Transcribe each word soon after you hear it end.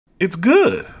It's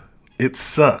good. It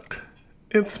sucked.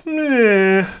 It's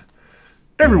meh.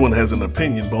 Everyone has an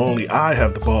opinion, but only I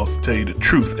have the balls to tell you the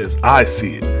truth as I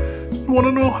see it. You want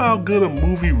to know how good a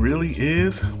movie really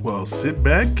is? Well, sit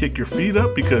back, kick your feet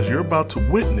up, because you're about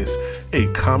to witness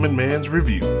a common man's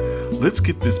review. Let's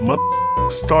get this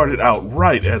started out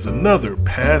right as another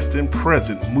past and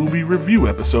present movie review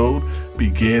episode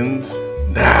begins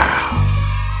now.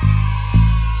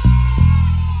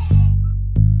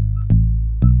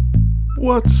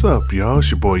 What's up, y'all?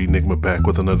 It's your boy Enigma back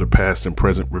with another past and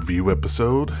present review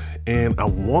episode, and I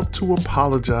want to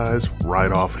apologize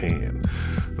right offhand.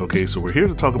 Okay, so we're here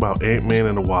to talk about Ant-Man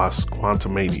and the Wasp: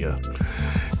 Quantumania,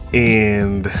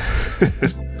 and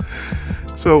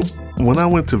so when I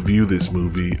went to view this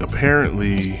movie,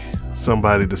 apparently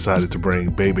somebody decided to bring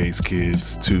Bebe's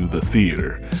kids to the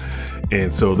theater.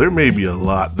 And so there may be a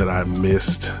lot that I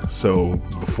missed. So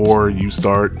before you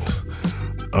start,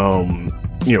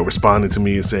 responding to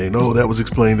me and saying, oh, that was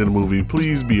explained in the movie,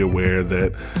 please be aware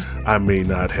that I may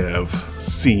not have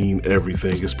seen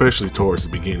everything, especially towards the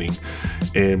beginning.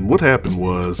 And what happened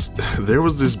was there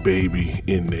was this baby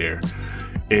in there.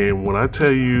 And when I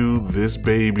tell you this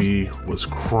baby was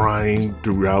crying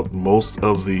throughout most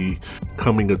of the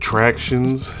coming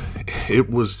attractions, it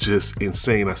was just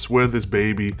insane. I swear this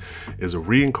baby is a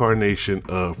reincarnation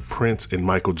of Prince and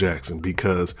Michael Jackson,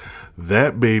 because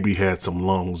that baby had some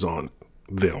lungs on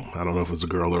them. I don't know if it's a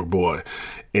girl or a boy.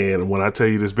 And when I tell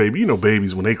you this baby,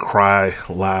 babies, when they cry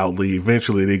loudly,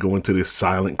 eventually they go into this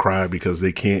silent cry because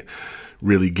they can't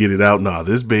really get it out. Nah,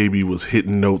 this baby was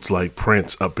hitting notes like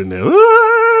Prince up in there.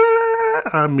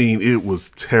 I mean, it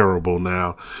was terrible.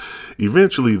 Now,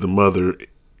 eventually the mother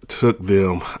took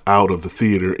them out of the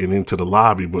theater and into the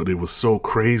lobby, but it was so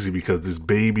crazy because this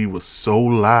baby was so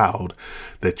loud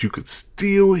that you could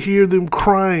still hear them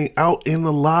crying out in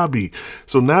the lobby.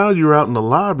 So now you're out in the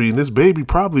lobby and this baby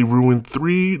probably ruined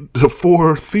 3 to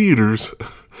 4 theaters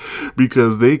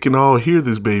because they can all hear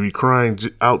this baby crying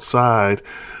outside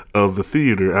of the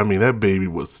theater. I mean, that baby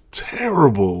was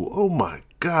terrible. Oh my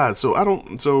God.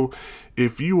 So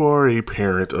if you are a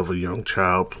parent of a young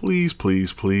child, please,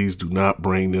 please, please do not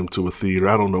bring them to a theater.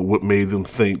 I don't know what made them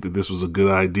think that this was a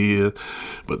good idea,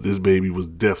 but this baby was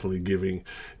definitely giving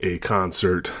a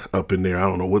concert up in there. I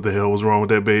don't know what the hell was wrong with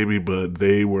that baby, but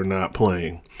they were not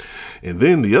playing. And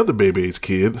then the other Bebe's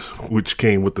kid, which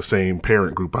came with the same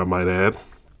parent group, I might add,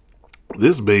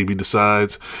 this baby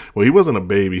decides, well, he wasn't a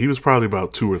baby. He was probably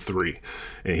about 2 or 3.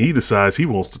 And he decides he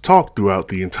wants to talk throughout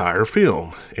the entire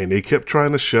film. And they kept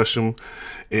trying to shush him.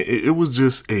 It was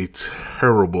just a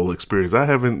terrible experience. I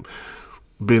haven't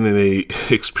been in a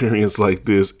experience like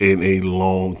this in a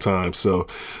long time. So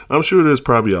I'm sure there's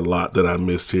probably a lot that I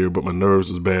missed here, but my nerves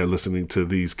was bad listening to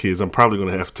these kids. I'm probably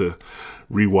going to have to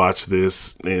rewatch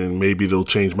this and maybe it'll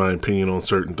change my opinion on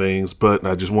certain things, but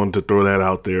I just wanted to throw that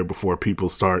out there before people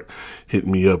start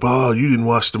hitting me up. Oh, you didn't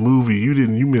watch the movie.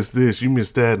 You missed this, you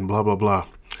missed that, and blah, blah, blah.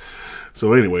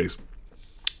 So anyways,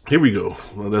 here we go.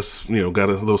 Well, that's, got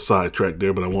a little sidetrack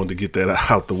there, but I wanted to get that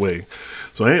out the way.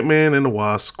 So Ant-Man and the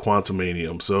Wasp: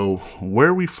 Quantumania. So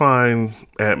where we find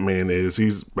Ant-Man is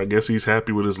I guess he's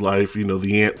happy with his life.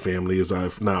 The Ant family, as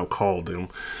I've now called them.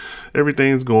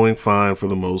 Everything's going fine for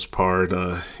the most part.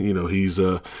 He's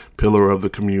a pillar of the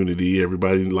community.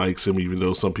 Everybody likes him, even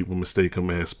though some people mistake him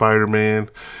as Spider-Man.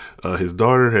 His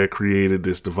daughter had created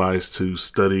this device to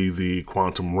study the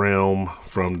quantum realm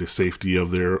from the safety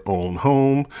of their own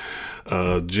home.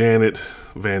 Janet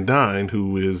Van Dyne,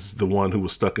 who is the one who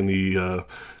was stuck in the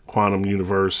quantum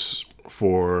universe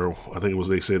for, I think it was,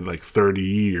 they said like 30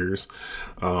 years,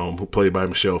 who played by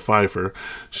Michelle Pfeiffer.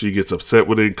 She gets upset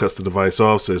with it, cuts the device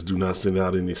off, says do not send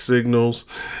out any signals,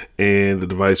 and the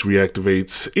device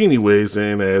reactivates anyways,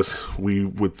 and as we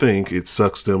would think, it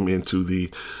sucks them into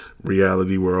the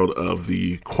reality world of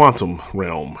the quantum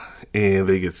realm, and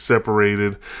they get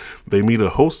separated. They meet a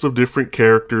host of different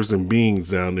characters and beings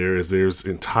down there, as there's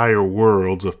entire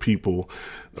worlds of people,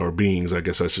 or beings, I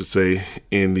guess I should say,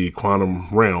 in the quantum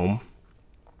realm.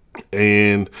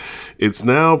 And it's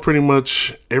now pretty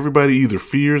much everybody either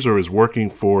fears or is working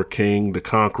for King the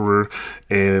Conqueror.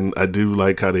 And I do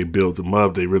like how they built him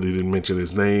up. They really didn't mention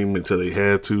his name until they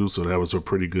had to, so that was a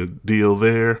pretty good deal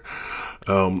there.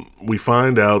 We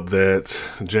find out that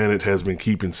Janet has been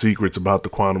keeping secrets about the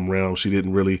quantum realm. She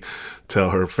didn't really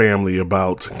tell her family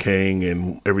about Kang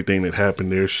and everything that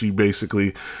happened there. She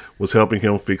basically was helping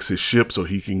him fix his ship so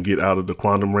he can get out of the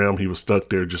quantum realm. He was stuck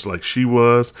there just like she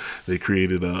was. They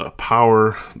created a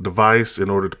power device in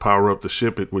order to power up the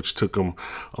ship, which took him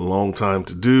a long time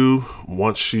to do.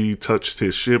 Once she touched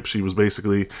his ship, she was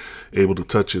basically able to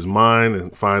touch his mind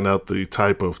and find out the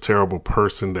type of terrible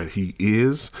person that he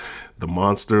is, the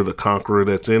monster, the conqueror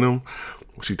that's in him.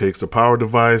 She takes the power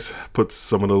device, puts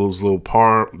some of those little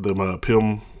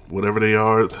PIM, whatever they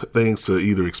are, things to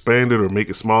either expand it or make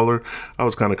it smaller. I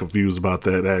was kind of confused about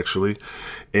that, actually.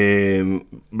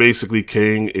 And basically,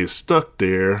 Kang is stuck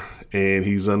there, and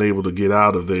he's unable to get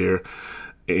out of there.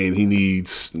 And he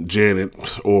needs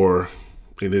Janet, or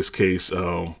in this case,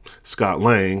 Scott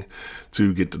Lang,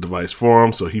 to get the device for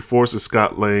him. So he forces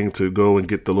Scott Lang to go and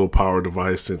get the little power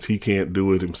device since he can't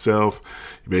do it himself.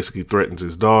 He basically threatens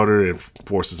his daughter and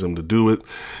forces him to do it.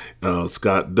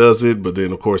 Scott does it, but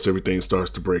then of course everything starts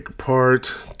to break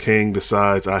apart. Kang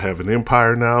decides, I have an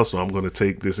empire now, so I'm going to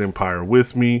take this empire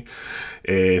with me.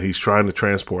 And he's trying to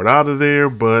transport out of there,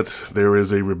 but there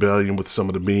is a rebellion with some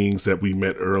of the beings that we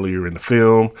met earlier in the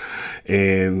film,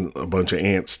 and a bunch of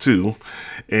ants too.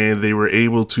 And they were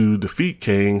able to defeat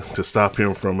Kang to stop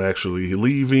him from actually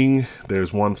leaving.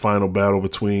 There's one final battle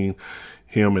between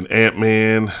him and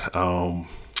Ant-Man.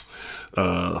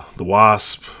 The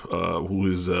Wasp,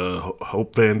 who is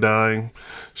Hope Van Dyne,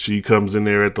 she comes in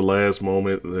there at the last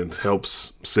moment and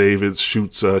helps save it,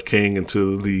 shoots Kang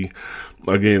into the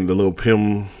little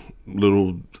PIM,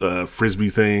 frisbee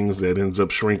things that ends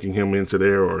up shrinking him into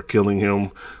there or killing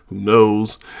him, who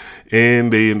knows.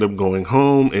 And they end up going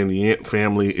home, and the Ant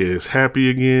family is happy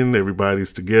again.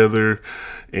 Everybody's together,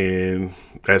 and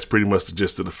that's pretty much the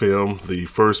gist of the film. The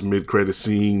first mid-credit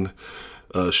scene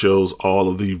shows all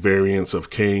of the variants of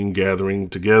Kang gathering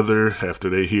together after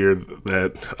they hear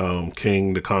that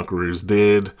Kang the Conqueror is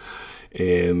dead.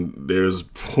 And there's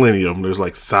plenty of them. There's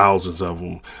like thousands of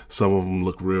them. Some of them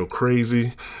look real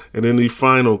crazy. And then the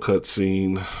final cut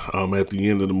scene at the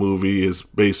end of the movie is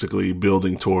basically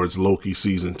building towards Loki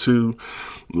season 2.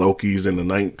 Loki's in the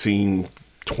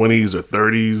 1920s or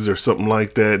 30s or something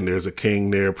like that. And there's a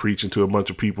king there preaching to a bunch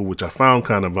of people, which I found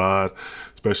kind of odd,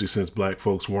 especially since black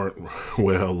folks weren't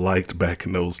well liked back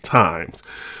in those times.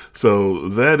 So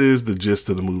that is the gist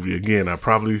of the movie. Again, I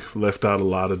probably left out a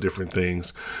lot of different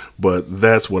things, but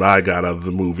that's what I got out of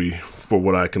the movie for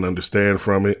what I can understand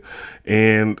from it.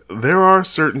 And there are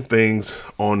certain things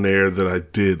on there that I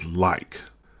did like,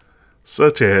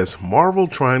 such as Marvel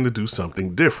trying to do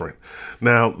something different.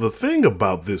 Now, the thing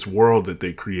about this world that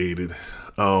they created,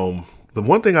 the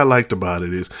one thing I liked about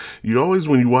it is you always,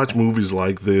 when you watch movies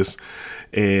like this,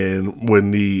 and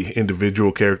when the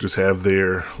individual characters have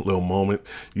their little moment,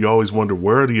 you always wonder,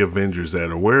 where are the Avengers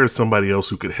at? Or where is somebody else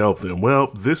who could help them? Well,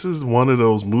 this is one of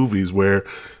those movies where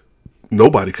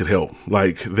nobody could help.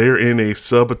 Like, they're in a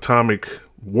subatomic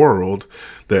world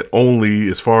that only,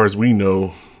 as far as we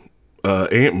know,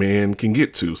 Ant-Man can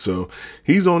get to. So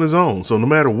he's on his own. So no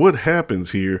matter what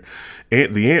happens here,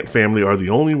 the Ant family are the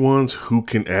only ones who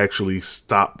can actually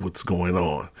stop what's going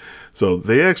on. So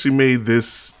they actually made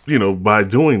this, by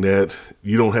doing that,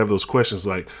 you don't have those questions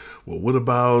like, well, what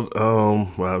about, I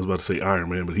was about to say Iron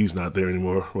Man, but he's not there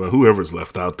anymore. Well, whoever's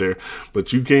left out there.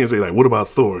 But you can't say, like, what about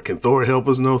Thor? Can Thor help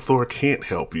us? No, Thor can't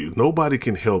help you. Nobody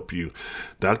can help you.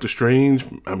 Doctor Strange,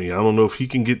 I don't know if he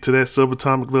can get to that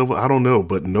subatomic level. I don't know,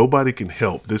 but nobody can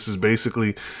help. This is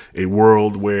basically a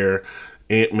world where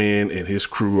Ant-Man and his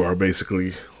crew are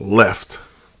basically left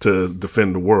to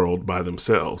defend the world by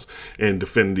themselves and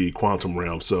defend the quantum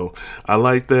realm. So I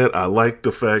like that. I like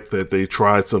the fact that they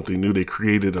tried something new. They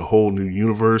created a whole new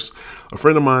universe. A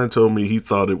friend of mine told me he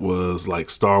thought it was like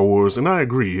Star Wars, and I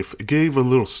agree. It gave a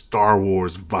little Star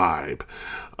Wars vibe.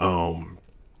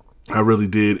 I really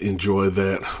did enjoy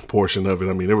that portion of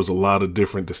it. There was a lot of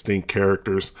different distinct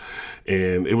characters,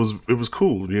 and it was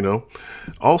cool,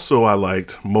 Also, I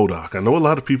liked MODOK. I know a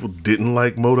lot of people didn't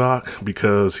like MODOK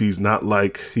because he's not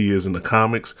like he is in the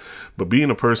comics, but being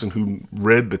a person who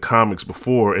read the comics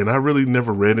before, and I really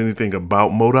never read anything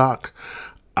about MODOK,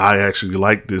 I actually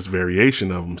liked this variation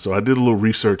of him. So I did a little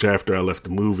research after I left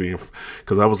the movie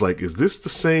because I was like, is this the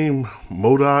same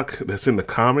MODOK that's in the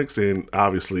comics? And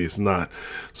obviously it's not.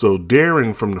 So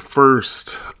Darren from the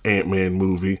first Ant-Man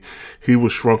movie, he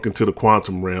was shrunk into the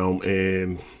quantum realm,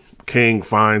 and Kang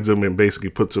finds him and basically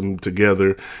puts them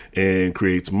together and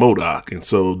creates MODOK. And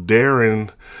so Darren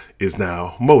is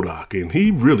now MODOK, and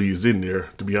he really is in there,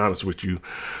 to be honest with you.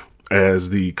 as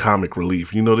the comic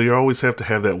relief. You know, they always have to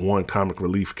have that one comic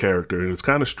relief character, and it's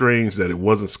kind of strange that it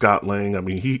wasn't Scott Lang. I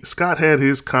mean, Scott had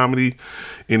his comedy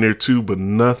in there too, but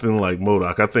nothing like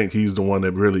MODOK. I think he's the one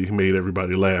that really made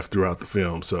everybody laugh throughout the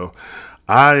film. So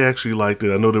I actually liked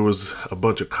it. I know there was a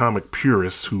bunch of comic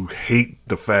purists who hate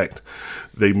the fact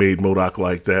they made MODOK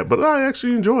like that, but I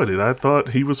actually enjoyed it. I thought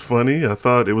he was funny. I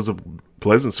thought it was a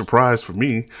pleasant surprise for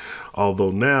me. Although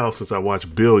now, since I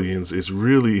watch Billions, it's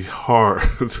really hard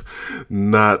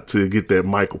not to get that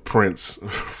Michael Prince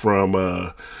from,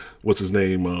 what's his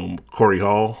name, Corey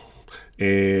Hall.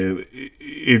 And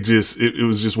it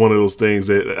was just one of those things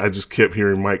that I just kept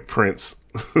hearing Mike Prince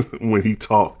when he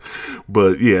talked.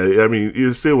 But yeah, I mean,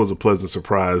 it still was a pleasant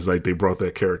surprise, like they brought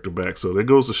that character back. So that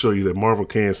goes to show you that Marvel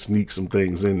can sneak some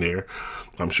things in there.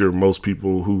 I'm sure most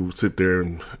people who sit there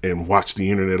and watch the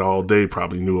internet all day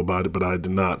probably knew about it, but I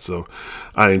did not. So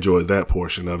I enjoyed that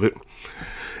portion of it.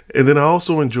 And then I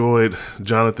also enjoyed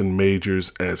Jonathan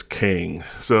Majors as Kang.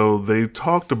 So they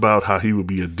talked about how he would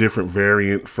be a different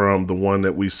variant from the one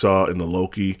that we saw in the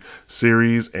Loki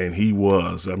series, and he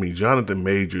was. I mean, Jonathan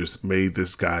Majors made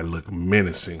this guy look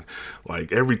menacing.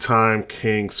 Like every time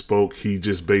Kang spoke, he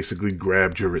just basically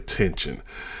grabbed your attention.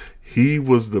 He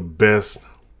was the best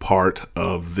part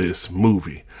of this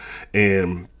movie.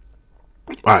 And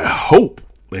I hope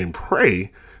and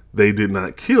pray they did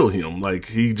not kill him.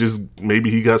 Like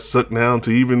maybe he got sucked down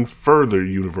to even further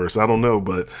universe. I don't know,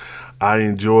 but I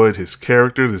enjoyed his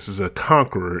character. This is a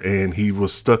conqueror, and he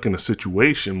was stuck in a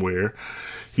situation where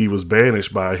he was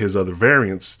banished by his other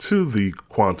variants to the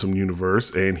quantum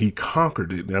universe, and he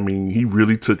conquered it. I mean, he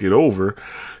really took it over.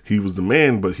 He was the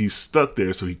man, but he's stuck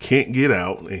there, so he can't get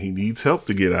out, and he needs help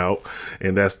to get out.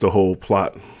 And that's the whole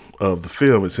plot of the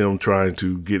film, is him trying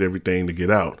to get everything to get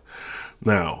out.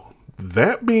 Now,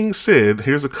 that being said,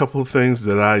 here's a couple of things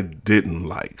that I didn't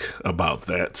like about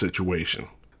that situation.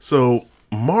 So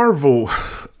Marvel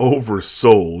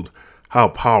oversold how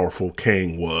powerful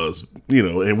Kang was,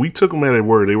 and we took him at his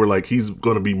word. They were like, he's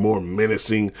going to be more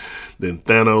menacing than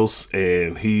Thanos,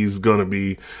 and he's going to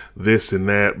be this and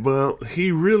that. But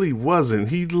he really wasn't.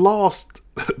 He lost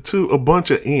to a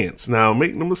bunch of ants. Now,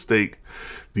 make no mistake,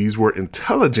 these were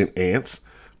intelligent ants,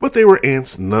 but they were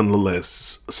ants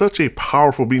nonetheless. Such a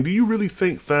powerful being. Do you really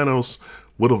think Thanos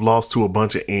would have lost to a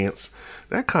bunch of ants?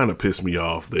 That kind of pissed me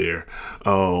off there.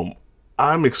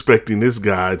 I'm expecting this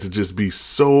guy to just be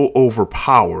so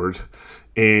overpowered,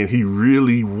 and he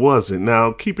really wasn't.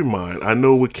 Now, keep in mind, I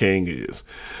know what Kang is.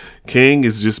 Kang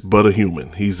is just but a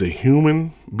human. He's a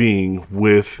human being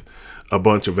with a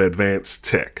bunch of advanced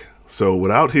tech. So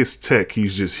without his tech,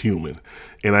 he's just human.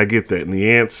 And I get that. And the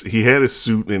ants, he had his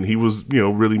suit, and he was,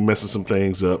 really messing some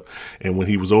things up. And when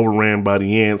he was overran by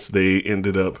the ants, they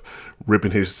ended up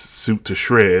ripping his suit to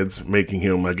shreds, making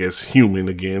him, I guess, human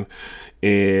again.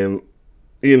 And,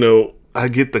 I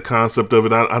get the concept of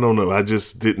it. I don't know. I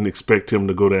just didn't expect him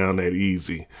to go down that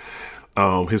easy.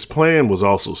 His plan was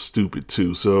also stupid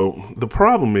too. So the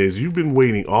problem is, you've been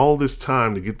waiting all this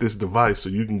time to get this device so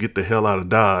you can get the hell out of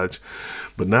Dodge.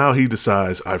 But now he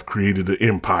decides, I've created an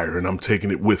empire and I'm taking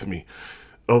it with me.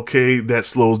 Okay, that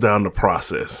slows down the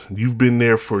process. You've been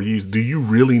there for years. Do you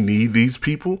really need these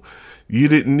people? You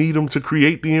didn't need them to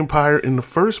create the empire in the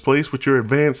first place with your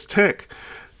advanced tech.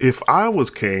 If I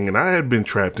was Kang and I had been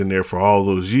trapped in there for all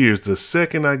those years, the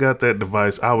second I got that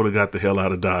device, I would have got the hell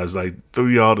out of Dodge. Like, throw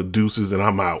y'all the deuces and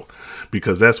I'm out.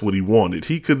 Because that's what he wanted.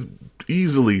 He could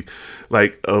easily,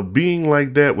 like, a being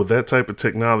like that with that type of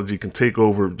technology can take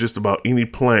over just about any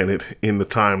planet in the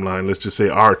timeline. Let's just say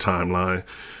our timeline.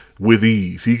 With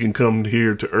ease. He can come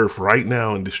here to Earth right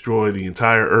now and destroy the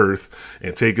entire Earth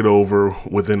and take it over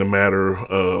within a matter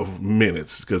of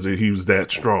minutes. Because he was that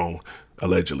strong,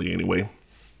 allegedly anyway.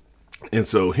 And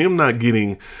so him not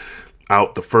getting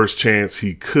out the first chance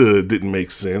he could didn't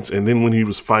make sense. And then when he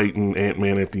was fighting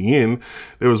Ant-Man at the end,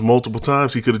 there was multiple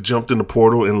times he could have jumped in the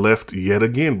portal and left yet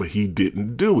again, but he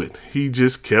didn't do it. He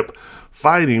just kept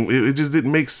fighting. It just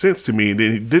didn't make sense to me. And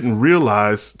then he didn't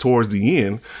realize towards the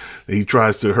end that he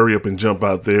tries to hurry up and jump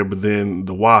out there, but then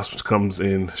the Wasp comes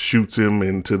and shoots him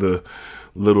into the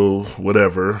little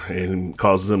whatever and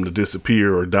causes him to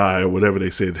disappear or die or whatever they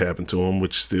said happened to him,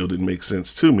 which still didn't make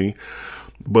sense to me.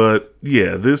 But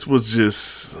yeah, this was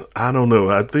just, I don't know.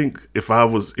 I think if I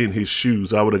was in his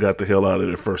shoes, I would have got the hell out of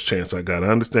the first chance I got. I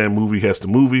understand movie has to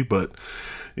movie, but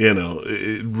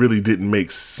it really didn't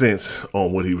make sense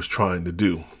on what he was trying to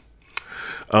do.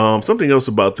 Something else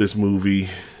about this movie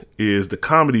is the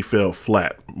comedy fell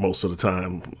flat most of the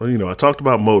time. I talked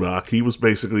about MODOK. He was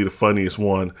basically the funniest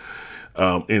one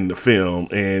in the film,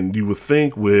 and you would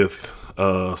think with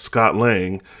Scott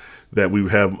Lang that we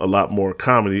would have a lot more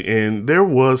comedy. And there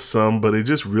was some, but it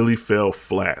just really fell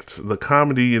flat. The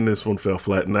comedy in this one fell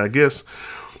flat. And I guess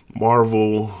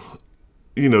Marvel,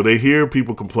 they hear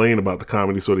people complain about the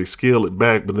comedy, so they scale it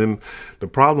back. But then the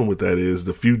problem with that is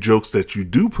the few jokes that you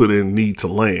do put in need to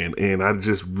land. And I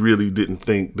just really didn't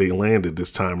think they landed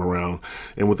this time around.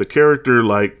 And with a character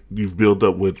like you've built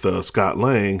up with Scott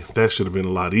Lang, that should have been a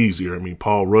lot easier. I mean,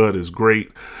 Paul Rudd is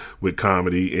great with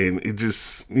comedy, and it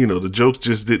just, the jokes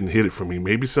just didn't hit it for me.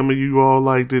 Maybe some of you all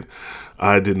liked it.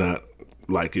 I did not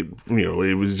like it.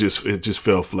 It just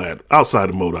fell flat. Outside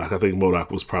of MODOK, I think MODOK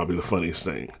was probably the funniest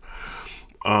thing.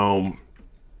 The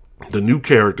new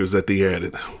characters that they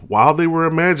added, while they were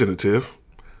imaginative,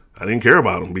 I didn't care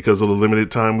about them because of the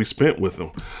limited time we spent with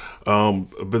them.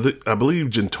 But I believe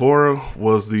Jentora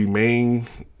was the main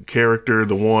character,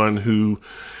 the one who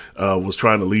was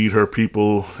trying to lead her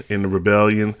people in the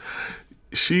rebellion.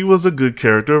 She was a good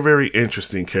character, a very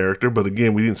interesting character, but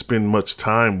again, we didn't spend much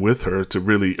time with her to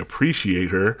really appreciate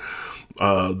her.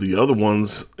 The other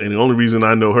ones, and the only reason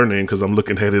I know her name because I'm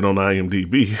looking at it on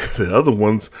IMDb. The other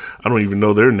ones, I don't even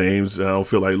know their names. I don't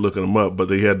feel like looking them up. But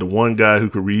they had the one guy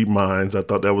who could read minds. I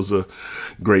thought that was a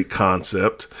great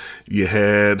concept. You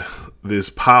had this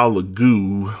pile of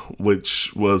goo,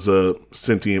 which was a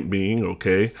sentient being.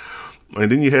 Okay. And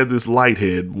then you had this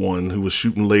lighthead one who was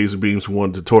shooting laser beams who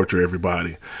wanted to torture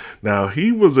everybody. Now,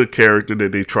 he was a character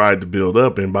that they tried to build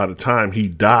up, and by the time he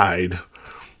died,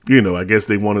 I guess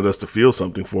they wanted us to feel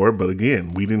something for it. But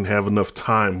again, we didn't have enough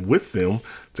time with them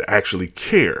to actually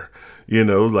care.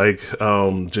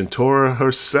 Jentora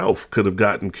herself could have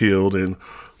gotten killed, and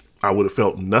I would have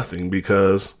felt nothing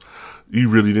because you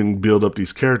really didn't build up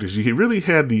these characters. You really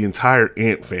had the entire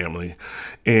Ant family.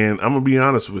 And I'm going to be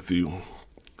honest with you.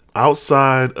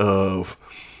 Outside of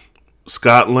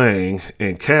Scott Lang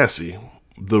and Cassie,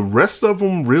 the rest of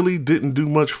them really didn't do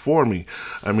much for me.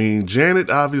 I mean, Janet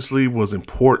obviously was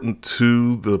important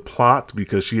to the plot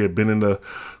because she had been in the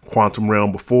quantum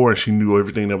realm before and she knew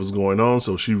everything that was going on.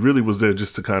 So she really was there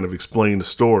just to kind of explain the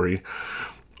story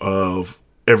of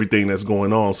everything that's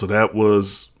going on. So that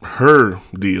was her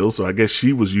deal. So I guess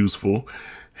she was useful.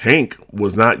 Hank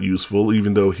was not useful,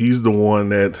 even though he's the one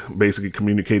that basically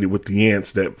communicated with the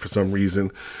ants that for some reason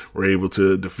were able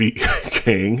to defeat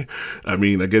Kang. I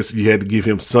mean, I guess you had to give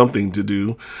him something to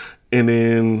do. And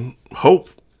then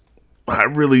Hope, I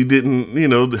really didn't,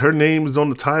 her name is on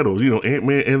the title,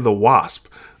 Ant-Man and the Wasp.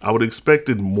 I would have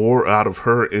expected more out of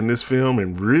her in this film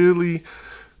and really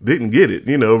didn't get it.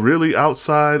 Really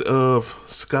outside of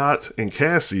Scott and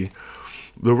Cassie,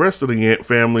 the rest of the Ant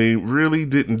family really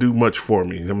didn't do much for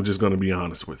me. I'm just going to be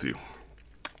honest with you.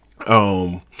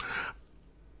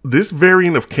 This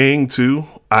variant of Kang too,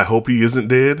 I hope he isn't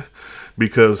dead,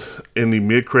 because in the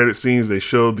mid-credit scenes, they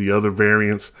showed the other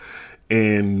variants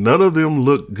and none of them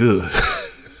looked good.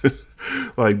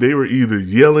 Like they were either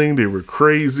yelling, they were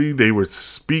crazy, they were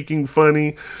speaking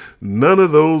funny. None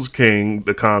of those Kang,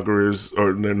 the Conquerors,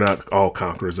 or they're not all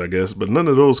Conquerors, I guess, but none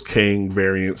of those Kang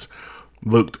variants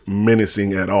looked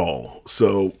menacing at all.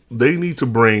 So they need to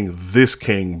bring this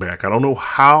Kang back. I don't know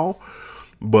how,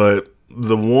 but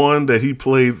the one that he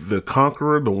played, the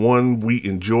Conqueror, the one we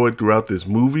enjoyed throughout this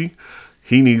movie,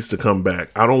 he needs to come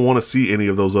back. I don't want to see any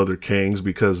of those other Kangs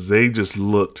because they just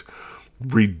looked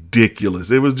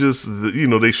ridiculous. It was just,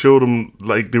 they showed them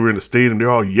like they were in the stadium. They're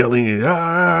all yelling and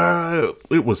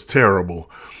it was terrible.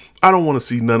 I don't want to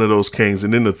see none of those Kangs.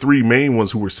 And then the three main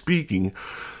ones who were speaking,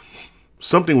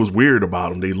 something was weird about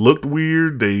them. They looked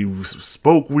weird. They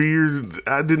spoke weird.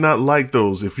 I did not like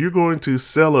those. If you're going to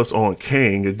sell us on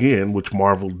Kang again, which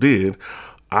Marvel did,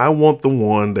 I want the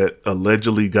one that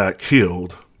allegedly got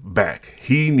killed back.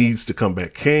 He needs to come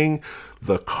back. Kang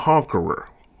the Conqueror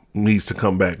needs to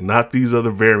come back. Not these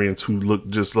other variants who look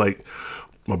just like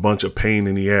a bunch of pain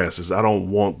in the asses. I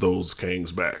don't want those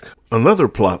Kangs back. Another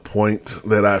plot point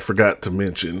that I forgot to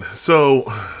mention. So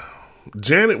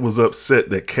Janet was upset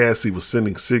that Cassie was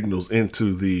sending signals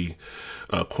into the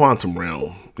quantum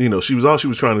realm. All she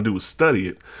was trying to do was study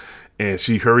it. And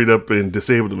she hurried up and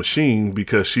disabled the machine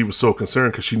because she was so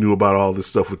concerned because she knew about all this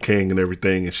stuff with Kang and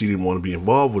everything. And she didn't want to be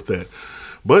involved with that.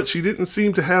 But she didn't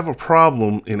seem to have a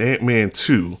problem in Ant-Man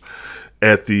 2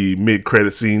 at the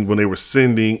mid-credit scene when they were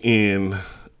sending in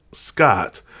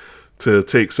Scott to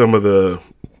take some of the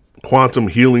quantum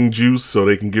healing juice so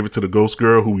they can give it to the ghost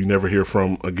girl, who we never hear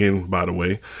from again, by the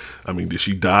way. I mean, did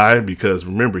she die? Because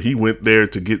remember, he went there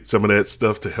to get some of that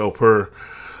stuff to help her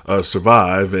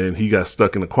survive, and he got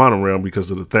stuck in the quantum realm because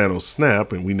of the Thanos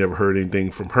snap, and we never heard anything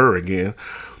from her again.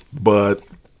 But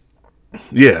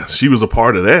yeah, she was a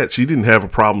part of that. She didn't have a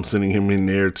problem sending him in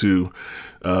there to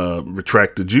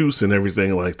retract the juice and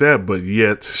everything like that, but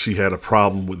yet she had a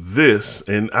problem with this.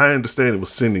 And I understand it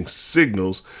was sending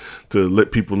signals to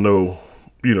let people know,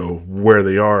 where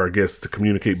they are, I guess, to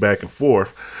communicate back and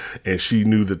forth. And she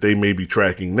knew that they may be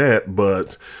tracking that,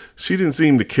 but she didn't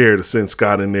seem to care to send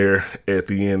Scott in there at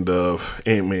the end of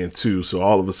Ant-Man 2. So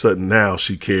all of a sudden now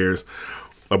she cares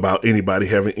about anybody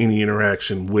having any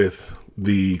interaction with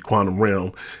the quantum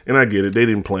realm. And I get it. They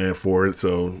didn't plan for it.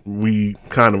 So we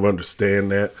kind of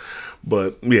understand that.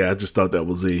 But yeah, I just thought that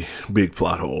was a big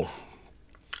plot hole.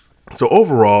 So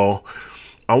overall,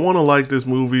 I want to like this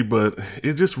movie, but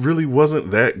it just really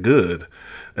wasn't that good.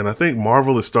 And I think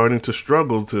Marvel is starting to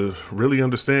struggle to really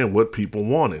understand what people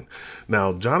wanted.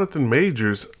 Now, Jonathan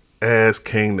Majors as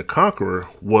Kang the Conqueror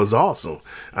was awesome.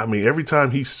 I mean, every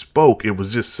time he spoke, it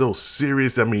was just so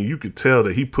serious. I mean, you could tell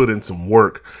that he put in some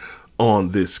work on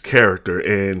this character,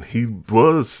 and he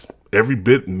was every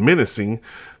bit menacing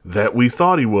that we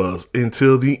thought he was,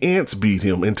 until the ants beat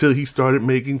him, until he started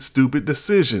making stupid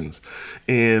decisions.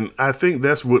 And I think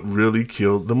that's what really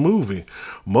killed the movie.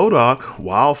 MODOK,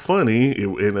 while funny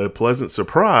and a pleasant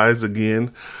surprise,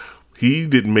 again, he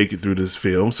didn't make it through this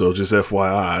film. So just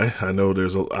FYI, I know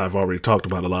I've already talked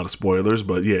about a lot of spoilers,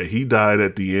 but yeah, he died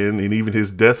at the end, and even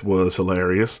his death was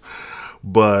hilarious.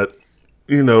 But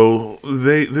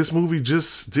this movie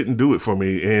just didn't do it for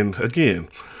me. And again,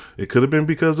 it could have been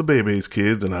because of Bebe's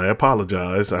Kids, and I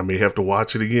apologize. I may have to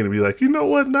watch it again and be like, you know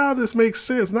what? Now this makes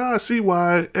sense. Now I see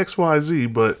why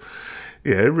XYZ. But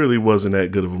yeah, it really wasn't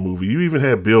that good of a movie. You even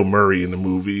had Bill Murray in the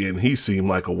movie, and he seemed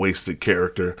like a wasted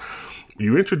character.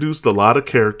 You introduced a lot of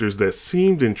characters that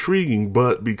seemed intriguing,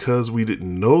 but because we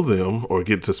didn't know them or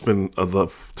get to spend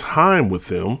enough time with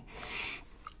them,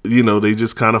 they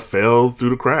just kind of fell through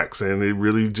the cracks, and it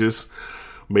really just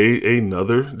made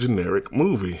another generic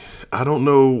movie. I don't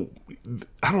know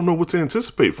what to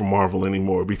anticipate from Marvel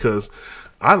anymore, because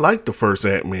I liked the first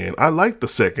Ant-Man. I liked the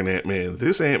second Ant-Man.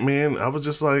 This Ant-Man, I was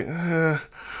just like,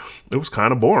 it was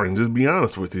kind of boring, just be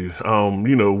honest with you.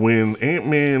 When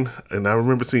Ant-Man, and I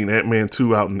remember seeing Ant-Man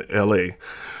 2 out in LA,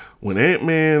 when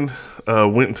Ant-Man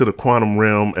went into the quantum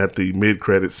realm at the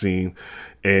mid-credit scene,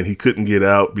 and he couldn't get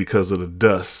out because of the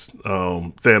dust.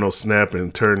 Thanos snapped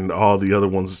and turned all the other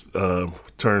ones,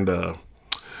 turned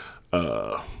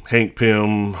Hank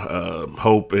Pym,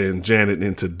 Hope, and Janet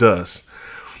into dust.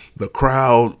 The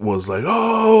crowd was like,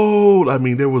 oh! I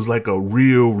mean, there was like a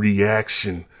real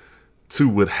reaction to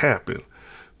what happened.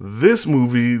 This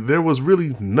movie, there was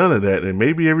really none of that, and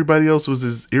maybe everybody else was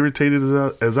as irritated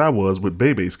as I was with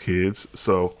Bebe's Kids,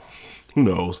 so who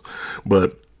knows.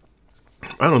 But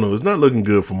I don't know. It's not looking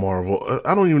good for Marvel.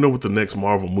 I don't even know what the next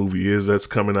Marvel movie is that's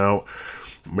coming out.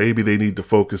 Maybe they need to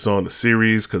focus on the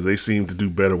series, because they seem to do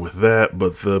better with that.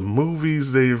 But the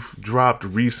movies they've dropped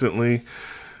recently,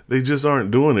 they just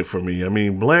aren't doing it for me. I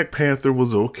mean, Black Panther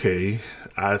was okay.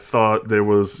 I thought there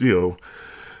was,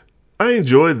 I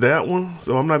enjoyed that one.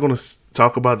 So I'm not going to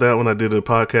talk about that one. I did a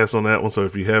podcast on that one. So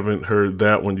if you haven't heard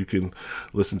that one, you can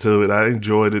listen to it. I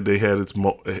enjoyed it. They had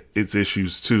its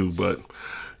issues too, but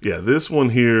yeah, this one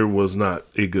here was not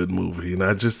a good movie. And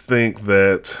I just think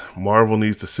that Marvel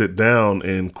needs to sit down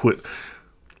and quit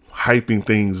hyping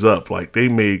things up. Like, they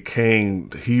made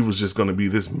Kang, he was just going to be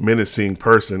this menacing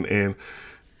person. And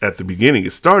at the beginning,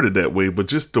 it started that way, but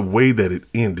just the way that it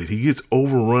ended, he gets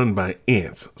overrun by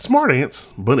ants. Smart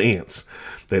ants, but ants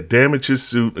that damage his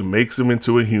suit and makes him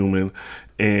into a human.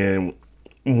 And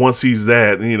once he's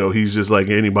that, he's just like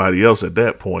anybody else at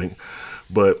that point.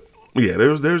 But yeah,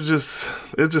 there's just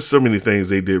so many things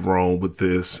they did wrong with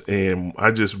this, and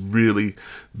I just really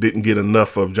didn't get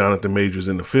enough of Jonathan Majors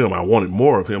in the film. I wanted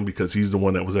more of him because he's the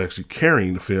one that was actually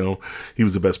carrying the film. He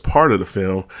was the best part of the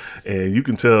film, and you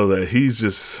can tell that he's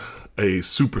just a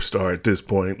superstar at this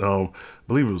point. I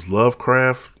believe it was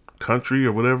Lovecraft Country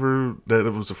or whatever that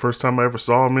it was the first time I ever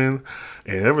saw him in,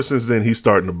 and ever since then he's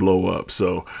starting to blow up.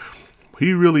 So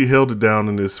he really held it down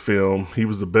in this film. He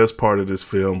was the best part of this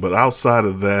film. But outside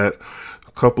of that,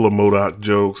 a couple of MODOK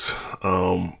jokes.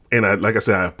 And like I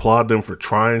said, I applaud them for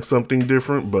trying something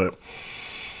different, but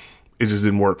it just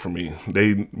didn't work for me.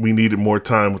 We needed more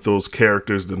time with those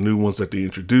characters, the new ones that they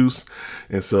introduced.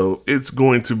 And so it's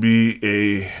going to be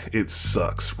it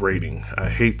sucks rating. I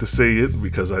hate to say it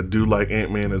because I do like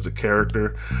Ant-Man as a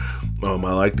character. I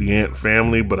like the Ant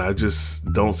family, but I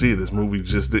just don't see it. This movie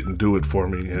just didn't do it for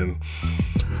me. And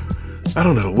I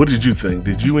don't know. What did you think?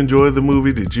 Did you enjoy the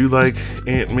movie? Did you like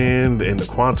Ant-Man and the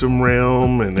quantum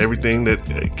realm and everything that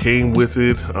came with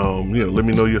it? Let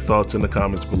me know your thoughts in the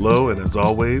comments below. And as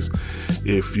always,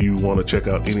 if you want to check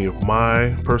out any of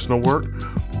my personal work,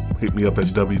 hit me up at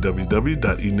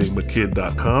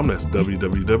www.enigmakid.com. That's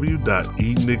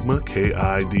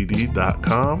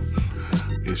www.enigmakid.com.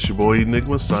 It's your boy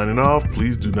Enigma signing off.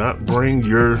 Please do not bring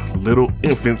your little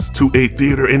infants to a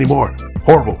theater anymore.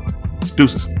 Horrible.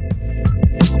 Deuces.